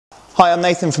Hi, I'm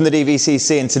Nathan from the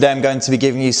DVCC, and today I'm going to be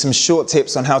giving you some short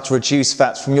tips on how to reduce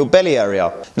fat from your belly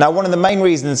area. Now, one of the main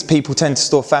reasons people tend to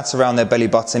store fat around their belly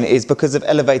button is because of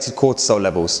elevated cortisol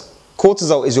levels.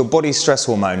 Cortisol is your body's stress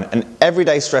hormone, and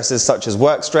everyday stresses such as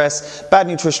work stress, bad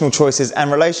nutritional choices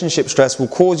and relationship stress will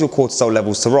cause your cortisol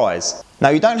levels to rise. Now,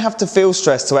 you don't have to feel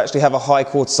stressed to actually have a high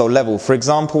cortisol level. For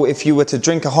example, if you were to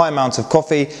drink a high amount of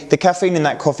coffee, the caffeine in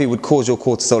that coffee would cause your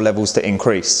cortisol levels to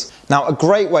increase. Now, a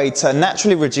great way to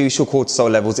naturally reduce your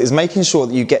cortisol levels is making sure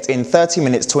that you get in 30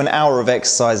 minutes to an hour of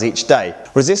exercise each day.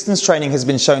 Resistance training has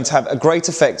been shown to have a great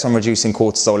effect on reducing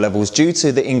cortisol levels due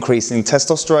to the increase in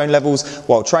testosterone levels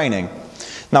while training.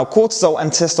 Now, cortisol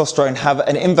and testosterone have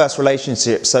an inverse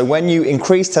relationship, so when you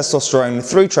increase testosterone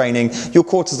through training, your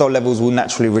cortisol levels will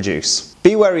naturally reduce.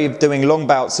 Be wary of doing long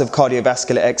bouts of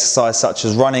cardiovascular exercise such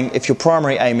as running if your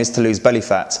primary aim is to lose belly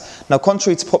fat. Now,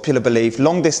 contrary to popular belief,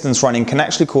 long distance running can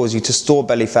actually cause you to store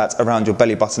belly fat around your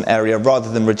belly button area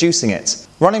rather than reducing it.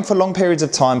 Running for long periods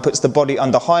of time puts the body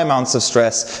under high amounts of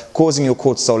stress, causing your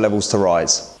cortisol levels to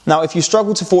rise. Now, if you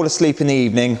struggle to fall asleep in the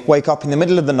evening, wake up in the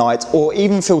middle of the night, or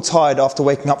even feel tired after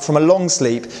waking up from a long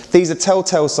sleep, these are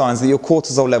telltale signs that your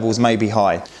cortisol levels may be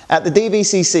high. At the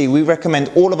DVCC, we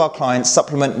recommend all of our clients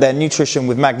supplement their nutrition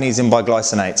with magnesium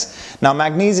biglycinate. Now,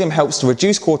 magnesium helps to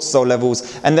reduce cortisol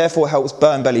levels and therefore helps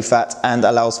burn belly fat and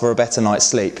allows for a better night's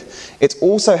sleep. It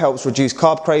also helps reduce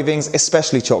carb cravings,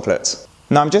 especially chocolate.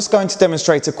 Now, I'm just going to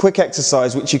demonstrate a quick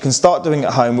exercise which you can start doing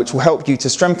at home, which will help you to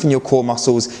strengthen your core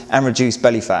muscles and reduce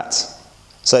belly fat.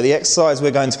 So the exercise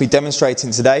we're going to be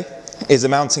demonstrating today is a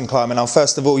mountain climber. Now,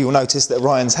 first of all, you'll notice that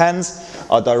Ryan's hands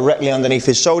are directly underneath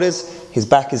his shoulders. His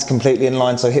back is completely in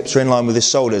line, so hips are in line with his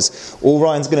shoulders. All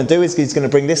Ryan's going to do is he's going to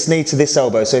bring this knee to this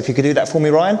elbow. So if you could do that for me,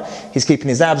 Ryan. He's keeping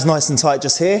his abs nice and tight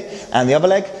just here, and the other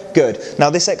leg. Good. Now,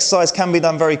 this exercise can be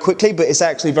done very quickly, but it's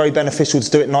actually very beneficial to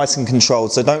do it nice and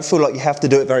controlled. So don't feel like you have to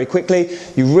do it very quickly.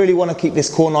 You really want to keep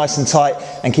this core nice and tight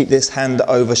and keep this hand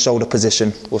over shoulder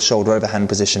position or shoulder over hand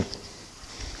position.